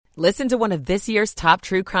Listen to one of this year's top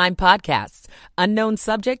true crime podcasts. Unknown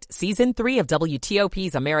Subject, Season 3 of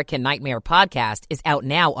WTOP's American Nightmare podcast is out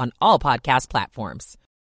now on all podcast platforms.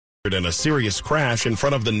 In a serious crash in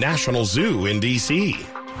front of the National Zoo in D.C.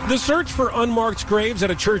 The search for unmarked graves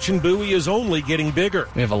at a church in Bowie is only getting bigger.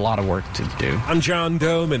 We have a lot of work to do. I'm John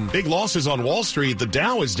Doman. Big losses on Wall Street. The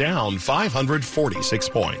Dow is down 546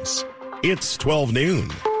 points. It's 12 noon.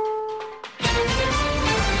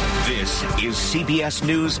 This is CBS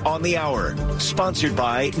News on the Hour, sponsored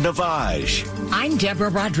by Navage. I'm Deborah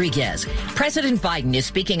Rodriguez. President Biden is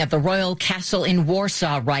speaking at the Royal Castle in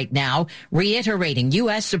Warsaw right now, reiterating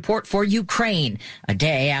U.S. support for Ukraine, a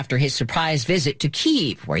day after his surprise visit to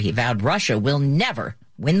Kyiv, where he vowed Russia will never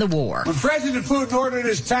win the war. When President Putin ordered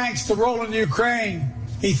his tanks to roll into Ukraine,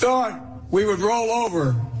 he thought we would roll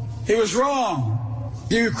over. He was wrong.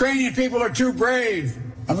 The Ukrainian people are too brave.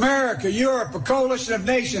 America, Europe, a coalition of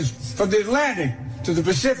nations from the Atlantic to the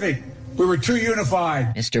Pacific. We were too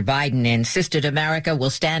unified. Mr. Biden insisted America will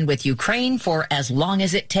stand with Ukraine for as long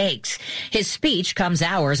as it takes. His speech comes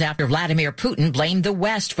hours after Vladimir Putin blamed the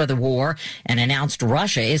West for the war and announced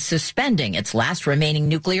Russia is suspending its last remaining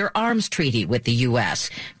nuclear arms treaty with the U.S.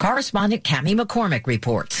 Correspondent Cammie McCormick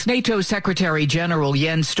reports. NATO Secretary General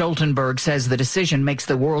Jens Stoltenberg says the decision makes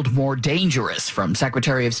the world more dangerous, from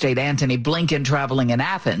Secretary of State Antony Blinken traveling in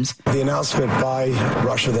Athens. The announcement by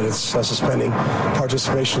Russia that it's suspending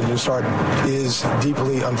participation in New START is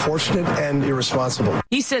deeply unfortunate and irresponsible.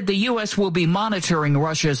 He said the U.S. will be monitoring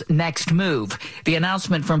Russia's next move. The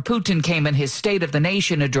announcement from Putin came in his State of the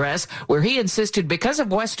Nation address, where he insisted because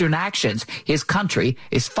of Western actions, his country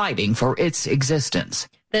is fighting for its existence.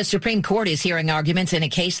 The Supreme Court is hearing arguments in a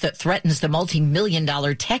case that threatens the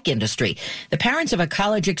multi-million-dollar tech industry. The parents of a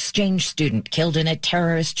college exchange student killed in a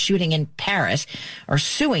terrorist shooting in Paris are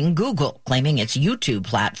suing Google, claiming its YouTube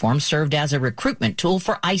platform served as a recruitment tool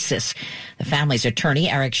for ISIS. The family's attorney,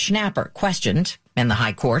 Eric Schnapper, questioned in the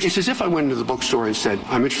high court. It's as if I went into the bookstore and said,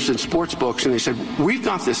 I'm interested in sports books, and they said, we've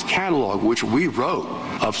got this catalog which we wrote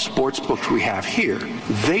of sports books we have here.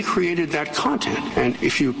 They created that content, and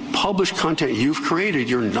if you publish content you've created,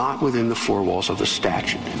 you're not within the four walls of the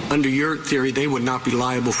statute. Under your theory, they would not be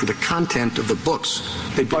liable for the content of the books.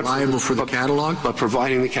 They'd be liable for the catalog? But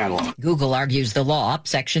providing the catalog. Google argues the law,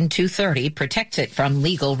 Section 230, protects it from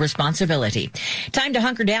legal responsibility. Time to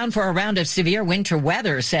hunker down for a round of severe winter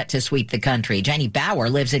weather set to sweep the country. Jenny Bauer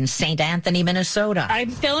lives in St. Anthony, Minnesota. I'm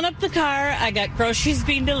filling up the car. I got groceries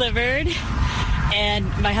being delivered, and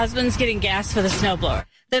my husband's getting gas for the snowblower.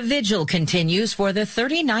 The vigil continues for the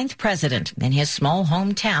 39th president in his small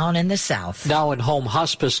hometown in the South. Now in home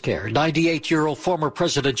hospice care, 98-year-old former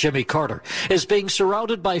President Jimmy Carter is being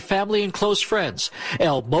surrounded by family and close friends.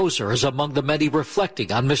 Al Moser is among the many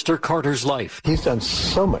reflecting on Mr. Carter's life. He's done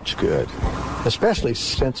so much good, especially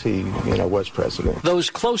since he, was president. Those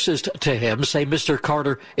closest to him say Mr.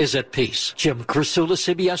 Carter is at peace. Jim Krasula,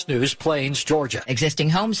 CBS News, Plains, Georgia.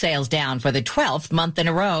 Existing home sales down for the 12th month in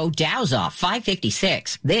a row. Dow's off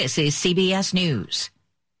 556. This is CBS News.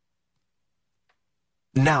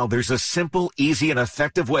 Now there's a simple, easy, and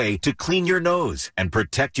effective way to clean your nose and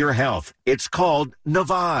protect your health. It's called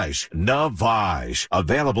Navage. Navage.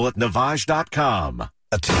 Available at Navage.com.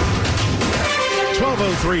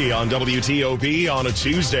 12:03 on WTOP on a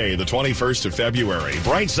Tuesday, the 21st of February.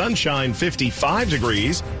 Bright sunshine, 55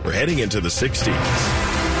 degrees. We're heading into the 60s.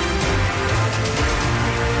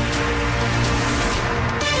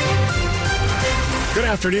 Good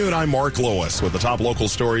afternoon, I'm Mark Lewis with the top local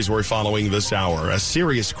stories we're following this hour. A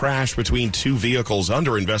serious crash between two vehicles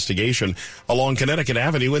under investigation along Connecticut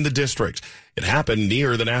Avenue in the district. It happened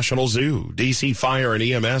near the National Zoo. D.C. Fire and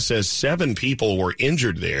EMS says 7 people were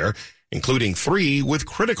injured there, including 3 with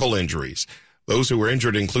critical injuries. Those who were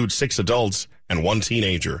injured include 6 adults and 1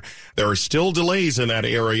 teenager. There are still delays in that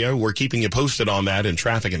area. We're keeping you posted on that in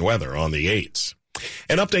traffic and weather on the 8s.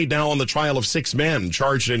 An update now on the trial of 6 men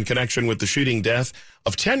charged in connection with the shooting death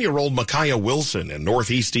of 10-year-old Micaiah Wilson in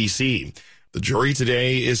Northeast D.C. The jury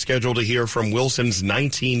today is scheduled to hear from Wilson's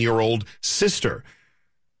 19-year-old sister.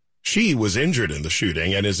 She was injured in the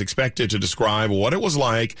shooting and is expected to describe what it was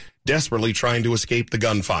like desperately trying to escape the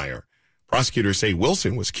gunfire. Prosecutors say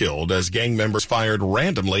Wilson was killed as gang members fired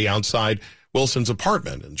randomly outside Wilson's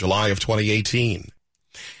apartment in July of 2018.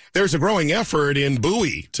 There's a growing effort in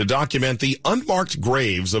Bowie to document the unmarked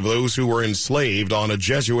graves of those who were enslaved on a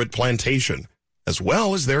Jesuit plantation, as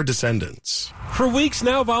well as their descendants. For weeks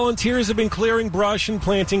now, volunteers have been clearing brush and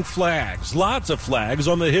planting flags. Lots of flags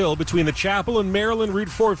on the hill between the chapel and Maryland Route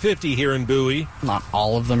 450 here in Bowie. Not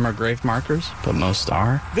all of them are grave markers, but most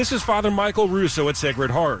are. This is Father Michael Russo at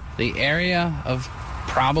Sacred Heart. The area of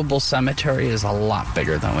probable cemetery is a lot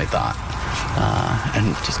bigger than we thought. And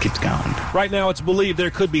it just keeps going. Right now, it's believed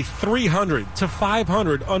there could be 300 to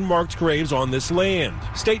 500 unmarked graves on this land.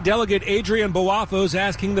 State Delegate Adrian Boafo is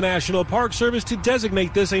asking the National Park Service to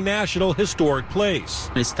designate this a National Historic Place.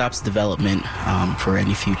 It stops development for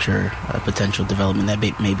any future potential development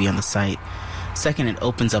that may be on the site. Second, it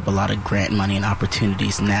opens up a lot of grant money and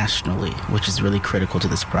opportunities nationally, which is really critical to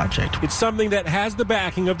this project. It's something that has the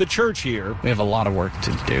backing of the church here. We have a lot of work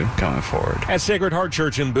to do going forward. At Sacred Heart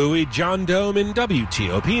Church in Bowie, John Dome in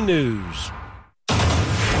WTOP News.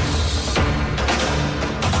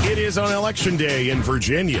 It is on Election Day in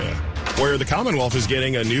Virginia, where the Commonwealth is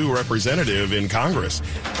getting a new representative in Congress.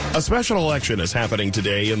 A special election is happening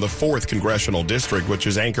today in the 4th Congressional District, which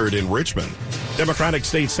is anchored in Richmond. Democratic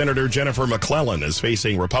State Senator Jennifer McClellan is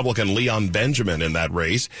facing Republican Leon Benjamin in that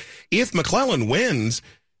race. If McClellan wins,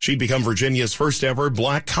 she'd become Virginia's first ever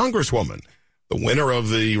black congresswoman. The winner of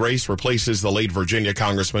the race replaces the late Virginia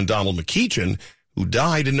Congressman Donald McEachin, who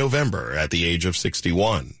died in November at the age of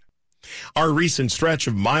 61. Our recent stretch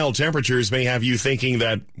of mild temperatures may have you thinking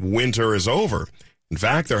that winter is over. In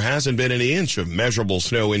fact, there hasn't been an inch of measurable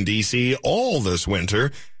snow in D.C. all this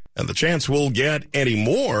winter, and the chance we'll get any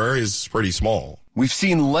more is pretty small. We've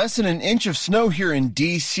seen less than an inch of snow here in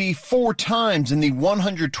D.C. 4 times in the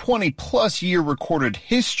 120-plus year recorded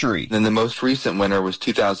history. And the most recent winter was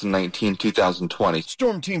 2019-2020.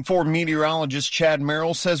 Storm Team 4 meteorologist Chad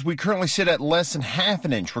Merrill says we currently sit at less than half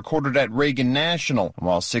an inch recorded at Reagan National.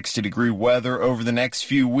 While 60-degree weather over the next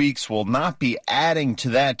few weeks will not be adding to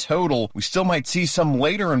that total, we still might see some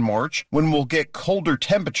later in March when we'll get colder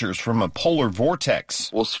temperatures from a polar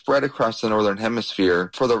vortex. We'll spread across the northern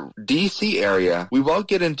hemisphere. For the D.C. area, we will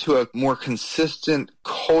get into a more consistent,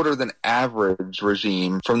 colder than average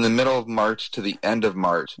regime from the middle of March to the end of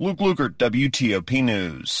March. Luke Lukert, WTOP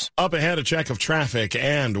News. Up ahead, a check of traffic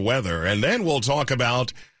and weather, and then we'll talk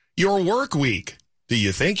about your work week. Do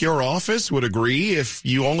you think your office would agree if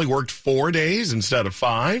you only worked 4 days instead of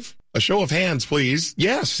 5? A show of hands, please.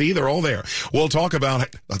 Yes, see, they're all there. We'll talk about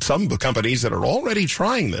some companies that are already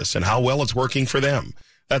trying this and how well it's working for them.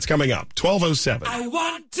 That's coming up, 12:07. I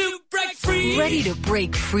want to break free. Ready to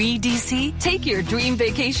break free, DC? Take your dream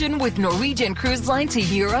vacation with Norwegian Cruise Line to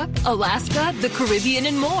Europe, Alaska, the Caribbean,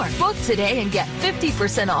 and more. Book today and get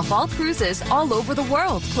 50% off all cruises all over the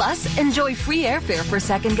world. Plus, enjoy free airfare for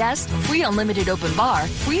second guests, free unlimited open bar,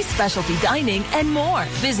 free specialty dining, and more.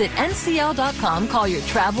 Visit ncl.com, call your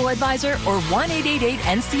travel advisor, or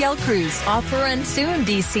 1-888-NCL-CRUISE. Offer ends soon,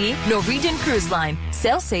 DC. Norwegian Cruise Line.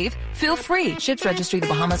 Sail safe. Feel free. Ships registry the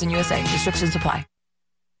Bahamas and USA. Restrictions apply.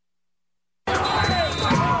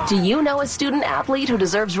 Do you know a student athlete who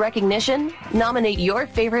deserves recognition? Nominate your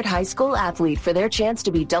favorite high school athlete for their chance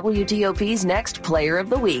to be WTOP's next Player of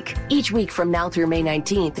the Week. Each week from now through May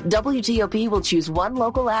 19th, WTOP will choose one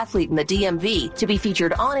local athlete in the DMV to be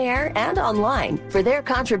featured on air and online for their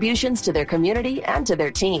contributions to their community and to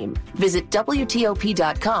their team. Visit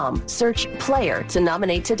WTOP.com, search Player to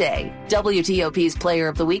nominate today. WTOP's Player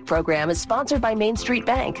of the Week program is sponsored by Main Street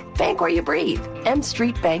Bank. Bank where you breathe.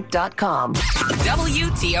 mstreetbank.com.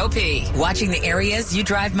 WTOP. Watching the areas you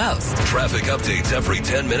drive most. Traffic updates every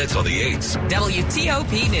 10 minutes on the 8s.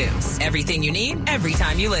 WTOP News. Everything you need, every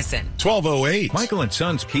time you listen. 12:08. Michael &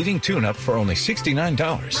 Son's heating tune-up for only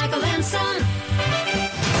 $69. Michael & Son.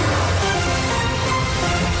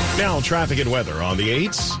 Now, traffic and weather on the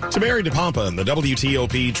 8s. To Mary DePompa in the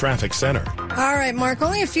WTOP Traffic Center. All right, Mark,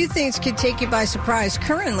 only a few things could take you by surprise.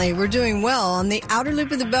 Currently, we're doing well. On the outer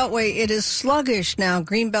loop of the Beltway, it is sluggish now.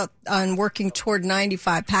 Greenbelt on working toward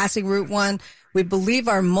 95, passing Route 1. We believe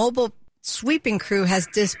our mobile sweeping crew has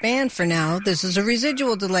disbanded for now. This is a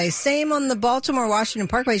residual delay. Same on the Baltimore-Washington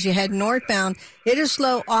Parkway as you head northbound. It is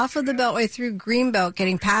slow off of the Beltway through Greenbelt,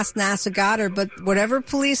 getting past NASA Goddard, but whatever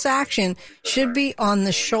police action should be on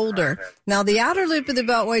the shoulder. Now, the outer loop of the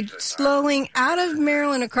Beltway slowing out of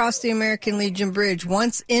Maryland across the American Legion Bridge.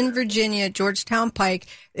 Once in Virginia, Georgetown Pike,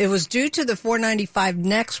 it was due to the 495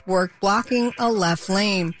 next work blocking a left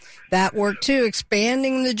lane. That work, too,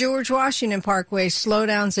 expanding the George Washington Parkway,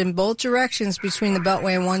 slowdowns in both directions between the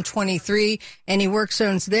Beltway and 123. Any work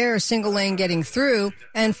zones there, a single lane getting through.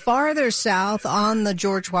 And farther south on the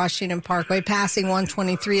George Washington Parkway, passing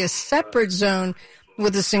 123, a separate zone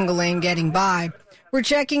with a single lane getting by. We're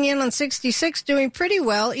checking in on 66, doing pretty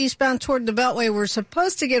well. Eastbound toward the Beltway, we're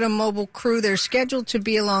supposed to get a mobile crew. They're scheduled to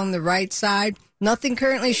be along the right side. Nothing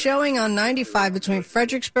currently showing on 95 between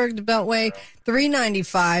Fredericksburg to Beltway,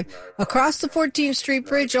 395. Across the 14th Street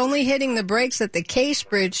Bridge, only hitting the brakes at the Case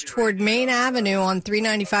Bridge toward Main Avenue on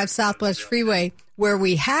 395 Southwest Freeway, where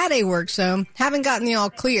we had a work zone. Haven't gotten the all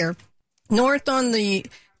clear. North on the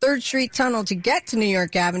 3rd Street Tunnel to get to New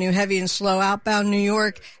York Avenue, heavy and slow outbound New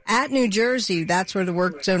York at New Jersey. That's where the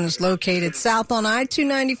work zone is located. South on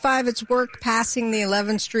I-295, it's work passing the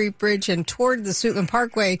 11th Street Bridge and toward the Suitland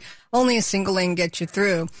Parkway. Only a single lane gets you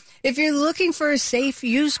through. If you're looking for a safe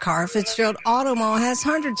used car, Fitzgerald Auto Mall has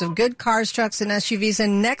hundreds of good cars, trucks, and SUVs.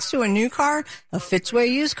 And next to a new car, a Fitzway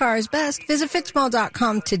used car is best. Visit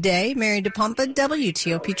fitzmall.com today. Mary DePompa,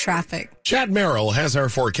 WTOP Traffic. Chad Merrill has our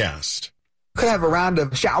forecast. Could have a round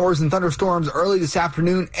of showers and thunderstorms early this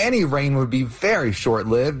afternoon. Any rain would be very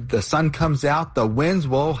short-lived. The sun comes out. The winds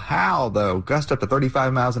will howl, though. Gust up to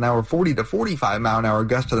 35 miles an hour, 40 to 45 mile an hour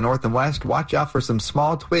gusts to the north and west. Watch out for some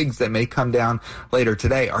small twigs that may come down later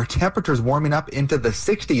today. Our temperatures warming up into the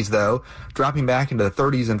 60s, though, dropping back into the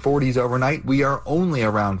 30s and 40s overnight. We are only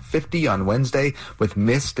around 50 on Wednesday with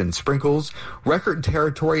mist and sprinkles. Record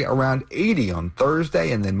territory around 80 on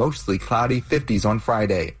Thursday, and then mostly cloudy 50s on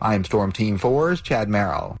Friday. I am Storm Team 4's Chad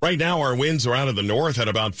Merrill. Right now, our winds are out of the north at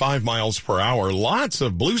about 5 miles per hour. Lots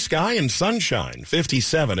of blue sky and sunshine.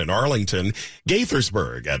 57 in Arlington,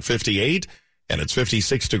 Gaithersburg at 58, and it's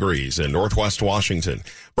 56 degrees in Northwest Washington.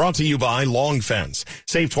 Brought to you by Long Fence.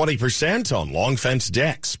 Save 20% on Long Fence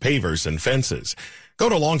decks, pavers, and fences. Go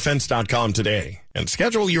to longfence.com today and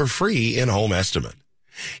schedule your free in-home estimate.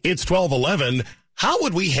 It's 12:11. How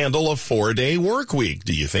would we handle a 4-day work week?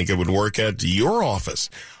 Do you think it would work at your office?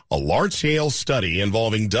 A large-scale study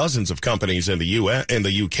involving dozens of companies in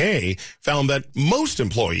the UK found that most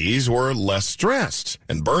employees were less stressed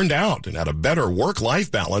and burned out and had a better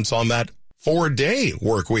work-life balance on that 4-day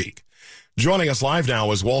work week. Joining us live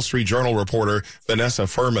now is Wall Street Journal reporter Vanessa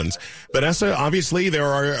Furmans. Vanessa, obviously there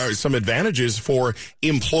are some advantages for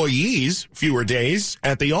employees, fewer days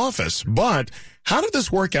at the office, but how did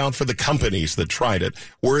this work out for the companies that tried it?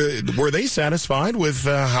 Were they satisfied with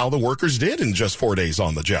how the workers did in just 4 days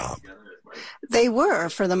on the job? They were,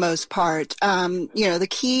 for the most part. The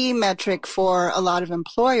key metric for a lot of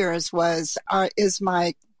employers was, is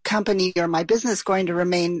my company or my business going to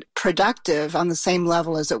remain productive on the same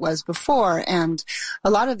level as it was before? And a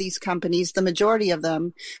lot of these companies, the majority of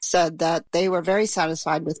them, said that they were very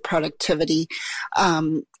satisfied with productivity.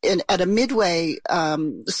 At a midway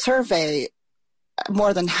survey,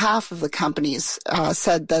 more than half of the companies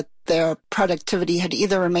said that their productivity had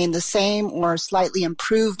either remained the same or slightly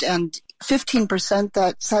improved, and 15%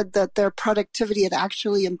 that said that their productivity had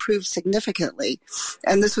actually improved significantly.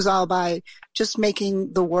 And this was all by just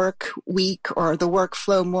making the work week or the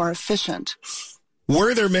workflow more efficient.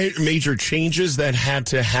 Were there major changes that had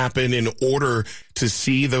to happen in order to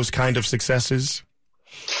see those kind of successes?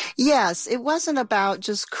 Yes, it wasn't about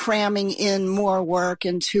just cramming in more work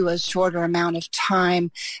into a shorter amount of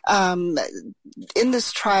time. In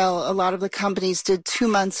this trial, a lot of the companies did 2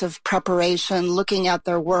 months of preparation, looking at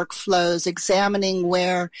their workflows, examining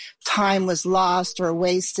where time was lost or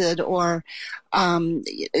wasted, or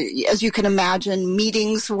as you can imagine,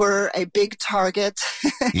 meetings were a big target.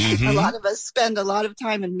 Mm-hmm. A lot of us spend a lot of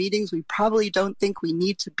time in meetings we probably don't think we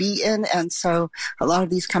need to be in. And so a lot of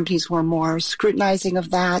these companies were more scrutinizing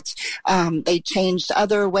of that. They changed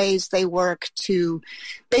other ways they work to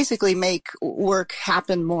basically make work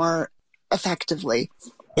happen more effectively.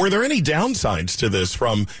 Were there any downsides to this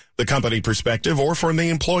from the company perspective or from the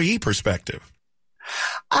employee perspective?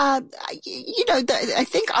 I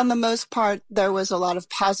think on the most part, there was a lot of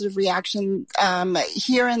positive reaction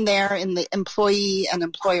here and there in the employee and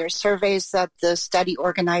employer surveys that the study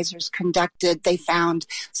organizers conducted. They found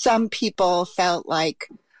some people felt like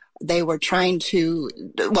they were trying to,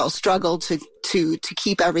 struggle to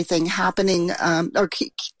keep everything happening, or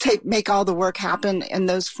make all the work happen in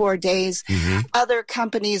those 4 days. Mm-hmm. Other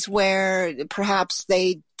companies where perhaps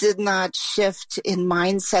they did not shift in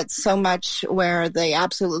mindset so much, where they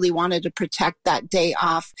absolutely wanted to protect that day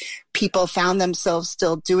off, people found themselves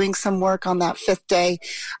still doing some work on that 5th day.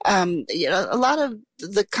 A lot of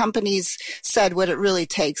the companies said what it really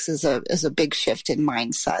takes is a big shift in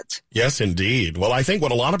mindset. Yes, indeed. Well, I think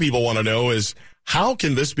what a lot of people want to know is, how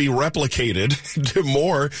can this be replicated to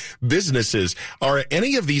more businesses? Are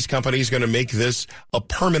any of these companies going to make this a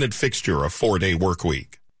permanent fixture, a 4-day work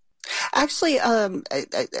week? Actually,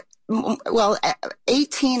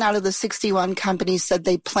 18 out of the 61 companies said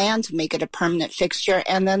they plan to make it a permanent fixture,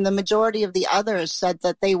 and then the majority of the others said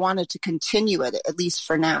that they wanted to continue it, at least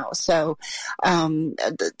for now. So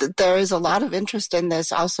there is a lot of interest in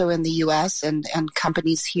this also in the U.S., and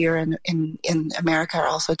companies here in America are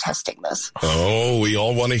also testing this. Oh, we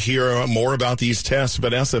all want to hear more about these tests.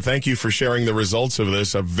 Vanessa, thank you for sharing the results of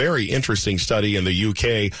this. A very interesting study in the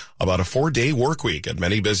UK about a 4-day work week at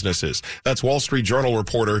many businesses. That's Wall Street Journal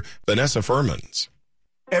reporter Vanessa Furmans.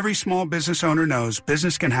 Every small business owner knows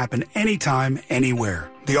business can happen anytime, anywhere.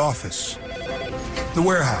 The office, the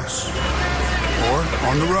warehouse, or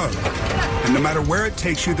on the road. And no matter where it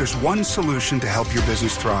takes you, there's one solution to help your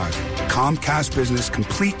business thrive. Comcast Business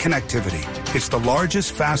Complete Connectivity. It's the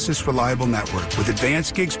largest, fastest, reliable network with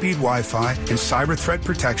advanced gig speed Wi-Fi and cyber threat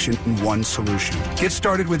protection in one solution. Get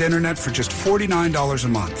started with internet for just $49 a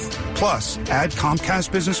month. Plus, add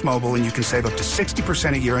Comcast Business Mobile and you can save up to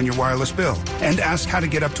 60% a year on your wireless bill. And ask how to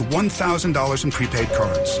get up to $1,000 in prepaid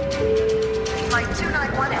cards. Flight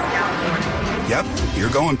 291 is now. Yep, you're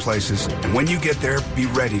going places. And when you get there, be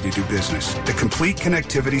ready to do business. The complete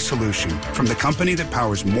connectivity solution from the company that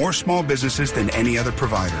powers more small businesses than any other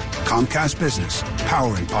provider. Comcast Business,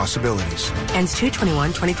 powering possibilities. Ends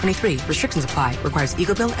 2/21/2023. Restrictions apply. Requires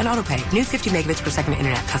EcoBill and AutoPay. New 50 megabits per second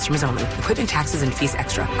internet. Customers only. Equipment taxes and fees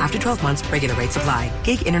extra. After 12 months, regular rates apply.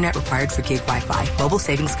 Gig internet required for gig Wi-Fi. Mobile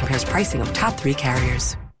savings compares pricing of top 3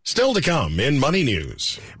 carriers. Still to come in Money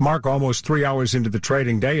News. Mark, almost 3 hours into the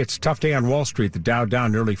trading day. It's a tough day on Wall Street. The Dow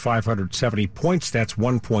down nearly 570 points. That's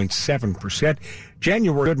 1.7%.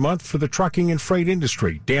 January, good month for the trucking and freight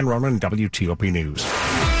industry. Dan Ronan, WTOP News.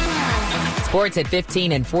 Sports at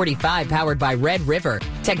 15 and 45, powered by Red River.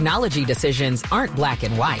 Technology decisions aren't black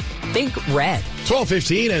and white. Think red.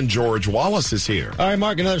 12:15 and George Wallace is here. All right,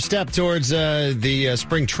 Mark, another step towards the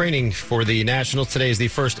spring training for the Nationals. Today is the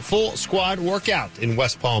first full squad workout in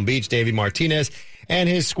West Palm Beach. Davey Martinez and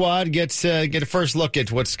his squad get a first look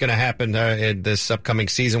at what's going to happen in this upcoming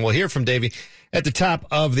season. We'll hear from Davey at the top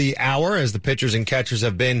of the hour as the pitchers and catchers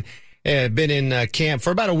have been in camp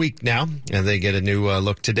for about a week now, and they get a new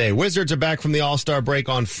look today. Wizards are back from the All-Star break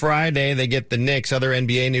on Friday. They get the Knicks. Other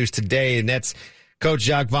NBA news today, Nets coach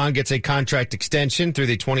Jacques Vaughn gets a contract extension through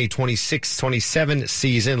the 2026-27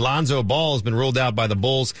 season. Lonzo Ball has been ruled out by the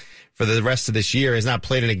Bulls for the rest of this year. Has not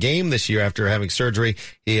played in a game this year after having surgery.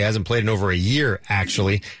 He hasn't played in over a year,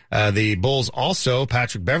 actually. The Bulls also,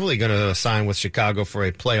 Patrick Beverley going to sign with Chicago for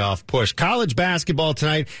a playoff push. College basketball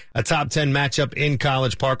tonight, a top 10 matchup in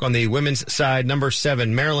College Park on the women's side. Number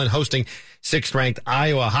 7, Maryland hosting 6th-ranked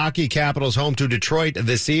Iowa. Hockey, Capitals home to Detroit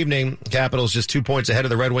this evening. Capitals just 2 points ahead of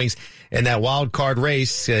the Red Wings in that wild card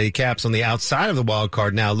race. Caps on the outside of the wild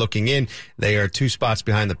card now looking in. They are 2 spots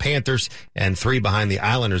behind the Panthers and 3 behind the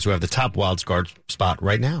Islanders, who have the top wild card spot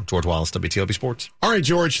right now. George Wallace, WTOP Sports. All right,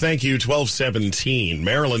 George, thank you. 12:17.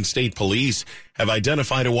 Maryland State Police have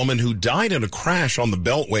identified a woman who died in a crash on the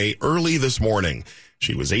Beltway early this morning.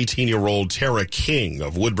 She was 18-year-old Tara King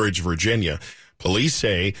of Woodbridge, Virginia. Police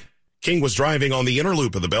say King was driving on the inner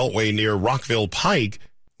loop of the Beltway near Rockville Pike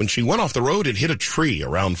when she went off the road and hit a tree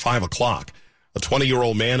around 5 o'clock. A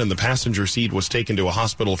 20-year-old man in the passenger seat was taken to a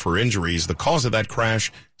hospital for injuries. The cause of that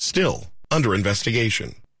crash still under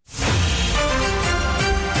investigation.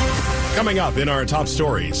 Coming up in our top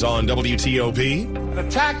stories on WTOP. An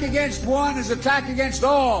attack against one is attack against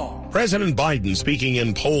all. President Biden, speaking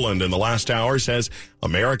in Poland in the last hour, says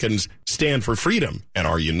Americans stand for freedom and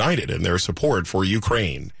are united in their support for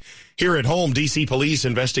Ukraine. Here at home, D.C. police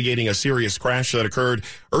investigating a serious crash that occurred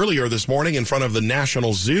earlier this morning in front of the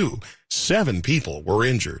National Zoo. 7 people were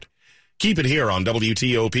injured. Keep it here on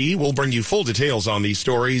WTOP. We'll bring you full details on these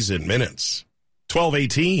stories in minutes.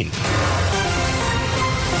 12:18.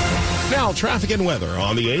 Now, traffic and weather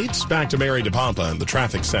on the 8s. Back to Mary DePompa in the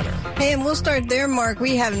traffic center. Hey, and we'll start there, Mark.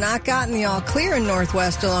 We have not gotten the all clear in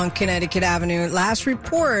Northwest along Connecticut Avenue. Last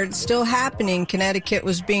report, still happening. Connecticut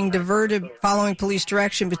was being diverted following police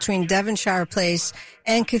direction between Devonshire Place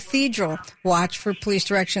and Cathedral. Watch for police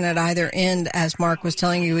direction at either end, as Mark was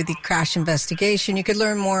telling you with the crash investigation. You could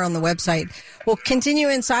learn more on the website. We'll continue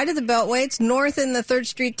inside of the Beltway. It's north in the 3rd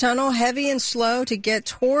Street Tunnel, heavy and slow to get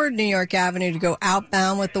toward New York Avenue to go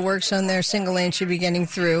outbound with the work zone there. Single lane should be getting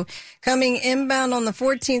through. Coming inbound on the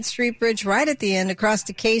 14th Street Bridge right at the end across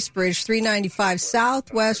the Case Bridge, 395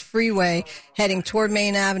 Southwest Freeway heading toward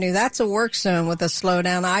Main Avenue. That's a work zone with a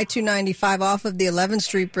slowdown. I-295 off of the 11th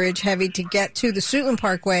Street Bridge, heavy to get to the Suitland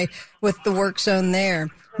Parkway with the work zone there.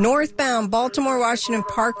 Northbound Baltimore-Washington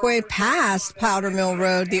Parkway past Powder Mill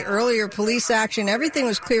Road, the earlier police action, everything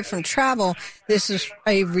was clear from travel. This is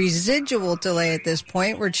a residual delay at this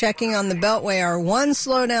point. We're checking on the Beltway. Our one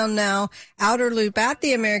slowdown now, outer loop at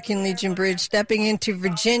the American Legion Bridge, stepping into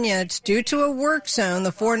Virginia. It's due to a work zone,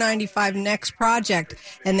 the 495 Next project,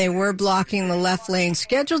 and they were blocking the left lane.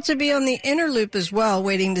 Scheduled to be on the inner loop as well,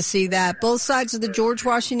 waiting to see that. Both sides of the George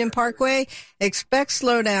Washington Parkway, expect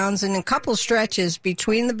slowdowns in a couple stretches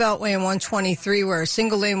between the Beltway and 123, where a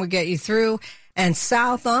single lane would get you through. And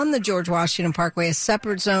south on the George Washington Parkway, a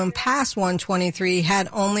separate zone past 123 had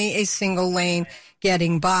only a single lane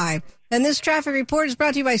getting by. And this traffic report is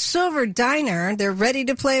brought to you by Silver Diner. They're ready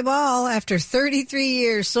to play ball. After 33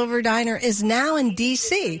 years, Silver Diner is now in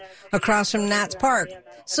D.C., across from Nats Park.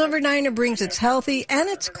 Silver Diner brings its healthy and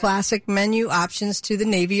its classic menu options to the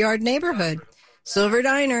Navy Yard neighborhood. Silver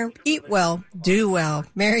Diner, eat well, do well.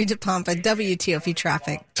 Mary DePompa, WTOP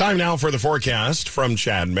Traffic. Time now for the forecast from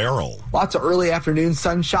Chad Merrill. Lots of early afternoon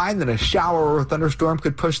sunshine, then a shower or thunderstorm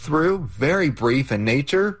could push through. Very brief in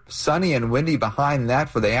nature. Sunny and windy behind that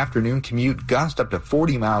for the afternoon commute. Gust up to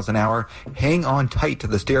 40 miles an hour. Hang on tight to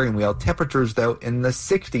the steering wheel. Temperatures, though, in the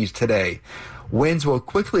 60s today. Winds will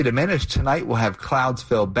quickly diminish. Tonight we'll have clouds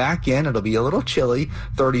fill back in. It'll be a little chilly,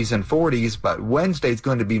 30s and 40s, but Wednesday's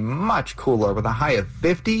going to be much cooler with a high of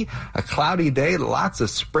 50. A cloudy day, lots of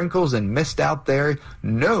sprinkles and mist out there.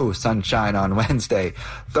 No sunshine on Wednesday.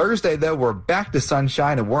 Thursday, though, we're back to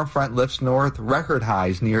sunshine. A warm front lifts north. Record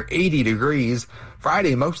highs near 80 degrees.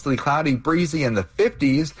 Friday, mostly cloudy, breezy in the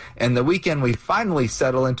 50s. And the weekend, we finally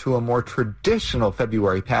settle into a more traditional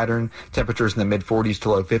February pattern. Temperatures in the mid-40s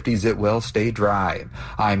to low 50s. It will stay dry.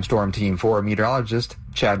 I'm Storm Team 4 meteorologist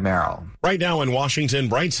Chad Merrill. Right now in Washington,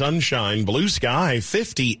 bright sunshine, blue sky,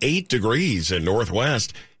 58 degrees in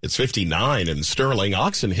Northwest. It's 59 in Sterling,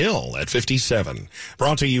 Oxon Hill at 57.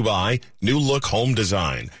 Brought to you by New Look Home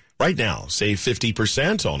Design. Right now, save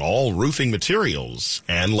 50% on all roofing materials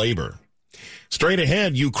and labor. Straight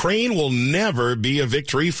ahead, Ukraine will never be a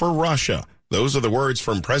victory for Russia. Those are the words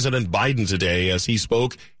from President Biden today as he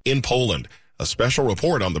spoke in Poland. A special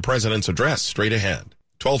report on the president's address straight ahead.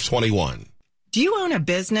 1221. Do you own a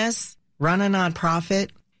business? Run a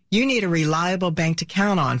nonprofit? You need a reliable bank to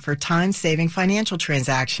count on for time-saving financial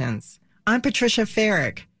transactions. I'm Patricia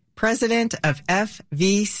Farrick, president of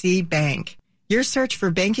FVC Bank. Your search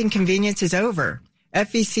for banking convenience is over.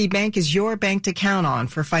 FVC Bank is your bank to count on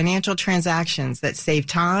for financial transactions that save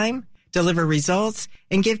time, deliver results,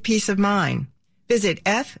 and give peace of mind. Visit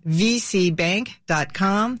fvcbank.com.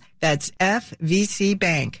 That's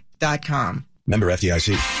fvcbank.com. Member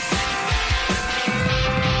FDIC.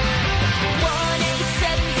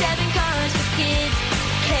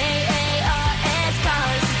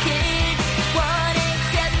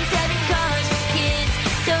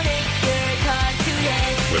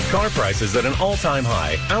 Car prices at an all-time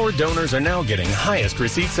high, our donors are now getting highest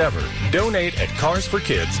receipts ever. Donate at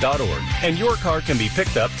carsforkids.org, and your car can be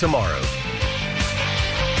picked up tomorrow.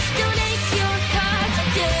 Donate your car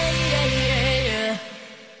today.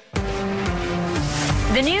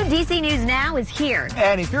 The new DC News Now is here.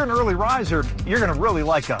 And if you're an early riser, you're going to really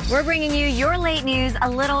like us. We're bringing you your late news a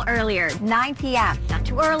little earlier, 9 p.m. Not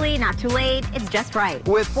too early, not too late. It's just right.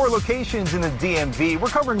 With 4 locations in the DMV, we're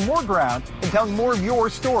covering more ground and telling more of your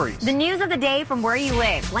stories. The news of the day from where you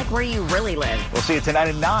live, like where you really live. We'll see you tonight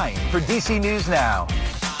at 9 for DC News Now.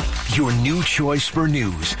 Your new choice for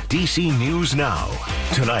news, DC News Now.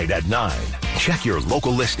 Tonight at 9. Check your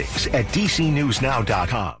local listings at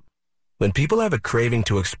dcnewsnow.com. When people have a craving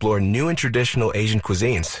to explore new and traditional Asian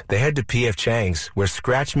cuisines, they head to P.F. Chang's, where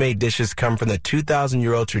scratch-made dishes come from the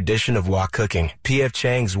 2,000-year-old tradition of wok cooking. P.F.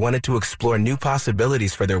 Chang's wanted to explore new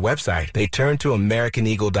possibilities for their website. They turned to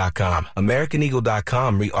AmericanEagle.com.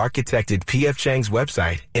 AmericanEagle.com re-architected P.F. Chang's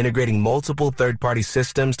website, integrating multiple third-party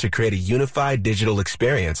systems to create a unified digital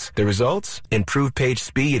experience. The results? Improved page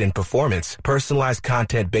speed and performance, personalized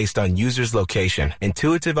content based on users' location,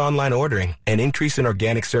 intuitive online ordering, an increase in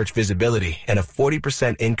organic search visibility, and a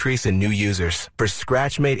 40% increase in new users. For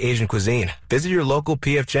scratch-made Asian cuisine, visit your local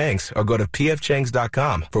P.F. Chang's or go to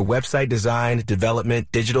pfchangs.com for website design,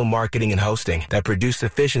 development, digital marketing, and hosting that produce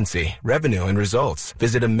efficiency, revenue, and results.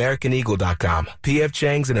 Visit AmericanEagle.com. P.F.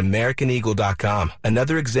 Chang's and AmericanEagle.com.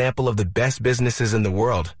 Another example of the best businesses in the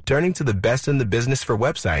world, turning to the best in the business for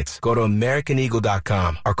websites. Go to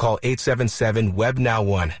AmericanEagle.com or call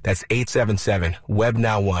 877-WEB-NOW1. That's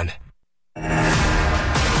 877-WEB-NOW1.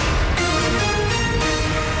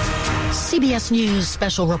 CBS News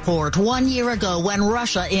special report. 1 year ago when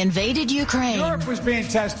Russia invaded Ukraine. Europe was being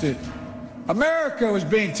tested. America was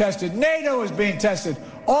being tested. NATO was being tested.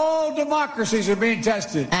 All democracies are being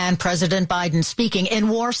tested. And President Biden, speaking in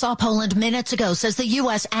Warsaw, Poland minutes ago, says the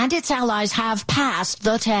U.S. and its allies have passed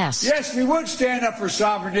the test. Yes, we would stand up for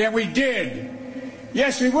sovereignty, and we did.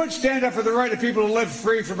 Yes, we would stand up for the right of people to live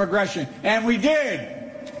free from aggression, and we did.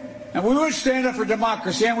 And we would stand up for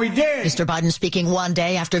democracy, and we did. Mr. Biden speaking one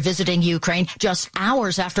day after visiting Ukraine, just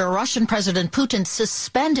hours after Russian President Putin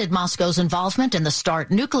suspended Moscow's involvement in the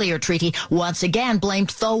START nuclear treaty, once again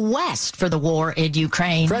blamed the West for the war in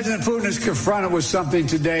Ukraine. President Putin is confronted with something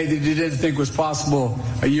today that he didn't think was possible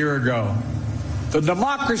a year ago. The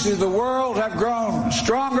democracies of the world have grown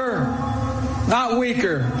stronger, not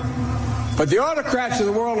weaker. But the autocrats of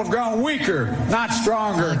the world have grown weaker, not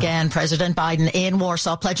stronger. Again, President Biden in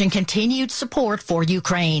Warsaw pledging continued support for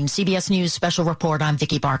Ukraine. CBS News special report. I'm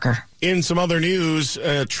Vicki Barker. In some other news,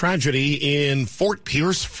 a tragedy in Fort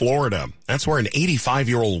Pierce, Florida. That's where an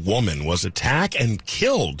 85-year-old woman was attacked and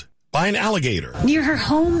killed by an alligator. Near her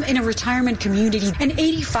home in a retirement community, an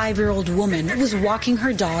 85-year-old woman was walking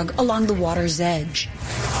her dog along the water's edge.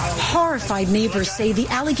 Horrified neighbors say the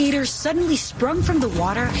alligator suddenly sprung from the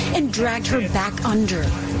water and dragged her back under.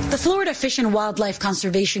 The Florida Fish and Wildlife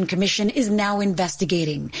Conservation Commission is now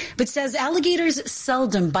investigating, but says alligators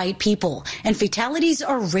seldom bite people and fatalities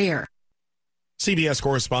are rare. CBS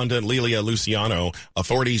correspondent Lilia Luciano.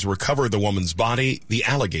 Authorities recovered the woman's body. The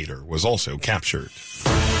alligator was also captured.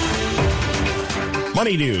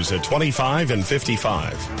 Money news at 25 and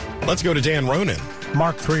 55. Let's go to Dan Ronan.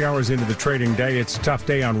 Mark, 3 hours into the trading day, it's a tough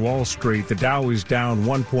day on Wall Street. The Dow is down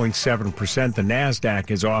 1.7%. The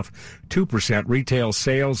NASDAQ is off 2%. Retail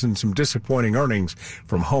sales and some disappointing earnings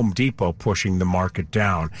from Home Depot pushing the market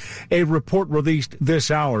down. A report released this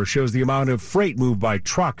hour shows the amount of freight moved by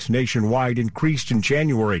trucks nationwide increased in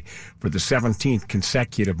January for the 17th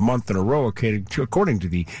consecutive month in a row, according to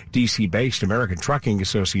the D.C.-based American Trucking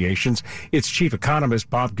Associations. Its chief economist,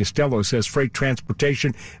 Bob Costello, says freight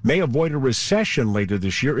transportation may avoid a recession later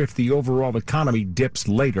this year if the overall economy dips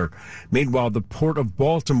later. Meanwhile, the Port of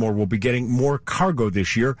Baltimore will be getting more cargo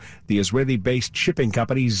this year. The Israeli-based shipping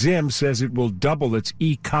company Zim says it will double its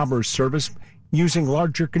e-commerce service using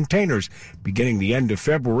larger containers. Beginning the end of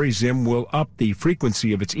February, Zim will up the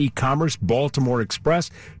frequency of its e-commerce Baltimore Express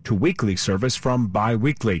to weekly service from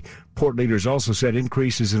bi-weekly. Port leaders also said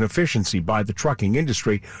increases in efficiency by the trucking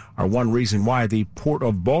industry are one reason why the Port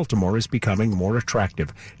of Baltimore is becoming more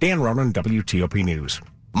attractive. Dan Ronan, WTOP News.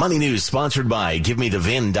 Money News sponsored by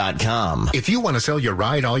GiveMeTheVIN.com. If you want to sell your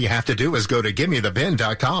ride, all you have to do is go to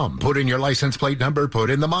GiveMeTheVIN.com. Put in your license plate number, put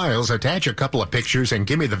in the miles, attach a couple of pictures, and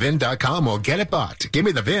GiveMeTheVIN.com will get it bought.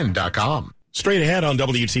 GiveMeTheVIN.com. Straight ahead on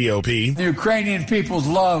WTOP. The Ukrainian people's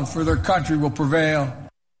love for their country will prevail.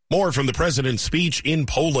 More from the president's speech in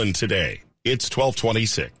Poland today. It's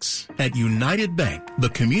 12:26. At United Bank, the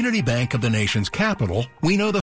community bank of the nation's capital, we know the